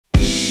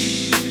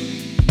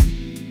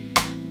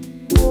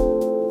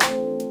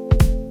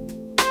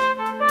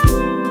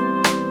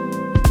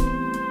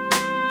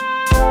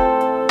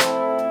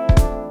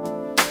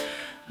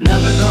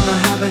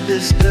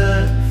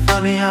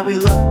funny how we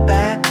look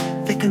back,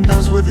 thinking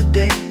those were the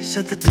days.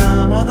 At the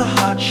time, all the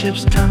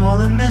hardships, turmoil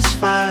and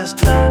misfires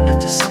turned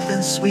into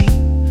something sweet.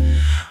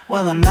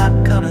 Well, I'm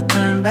not gonna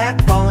turn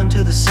back, fall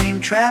into the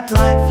same trap.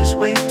 Life is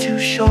way too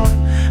short.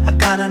 I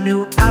got a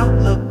new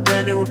outlook,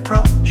 brand new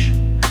approach,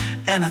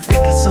 and I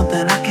think it's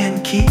something I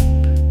can keep.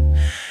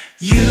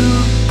 You,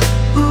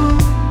 ooh,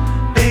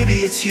 baby,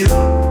 it's you.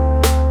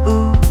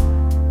 Ooh,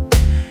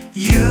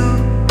 you,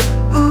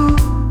 ooh,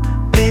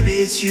 baby,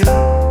 it's you.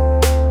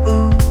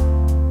 Ooh,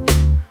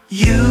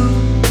 you,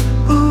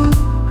 ooh,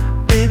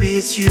 baby,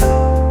 it's you.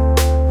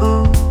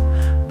 Ooh,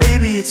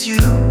 baby, it's you.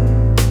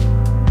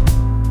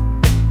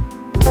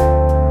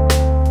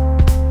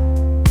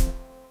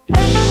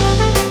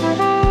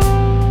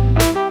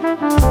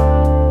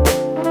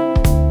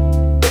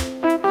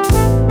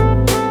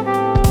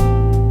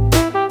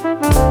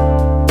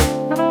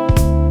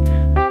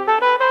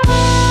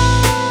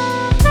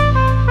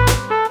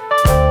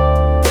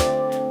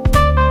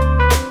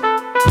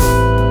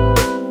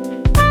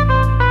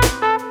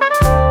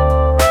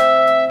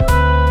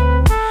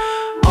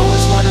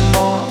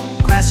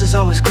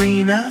 Always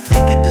greener,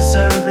 thinking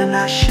deserving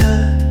I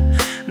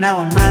should. Now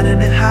I'm riding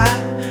it high,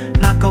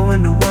 not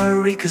going to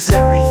worry, cause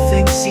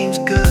everything seems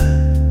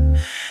good.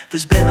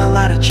 There's been a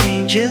lot of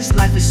changes,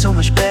 life is so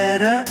much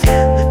better,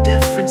 and the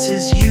difference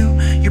is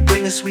you. You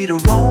bring a sweet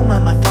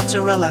aroma, my thoughts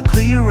are a lot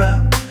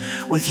clearer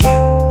with you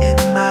in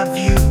my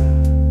view.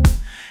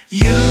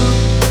 You,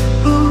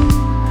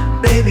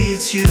 ooh, baby,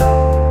 it's you.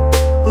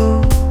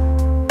 Ooh,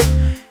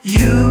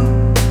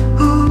 you,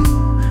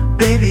 ooh,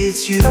 baby,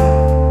 it's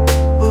you.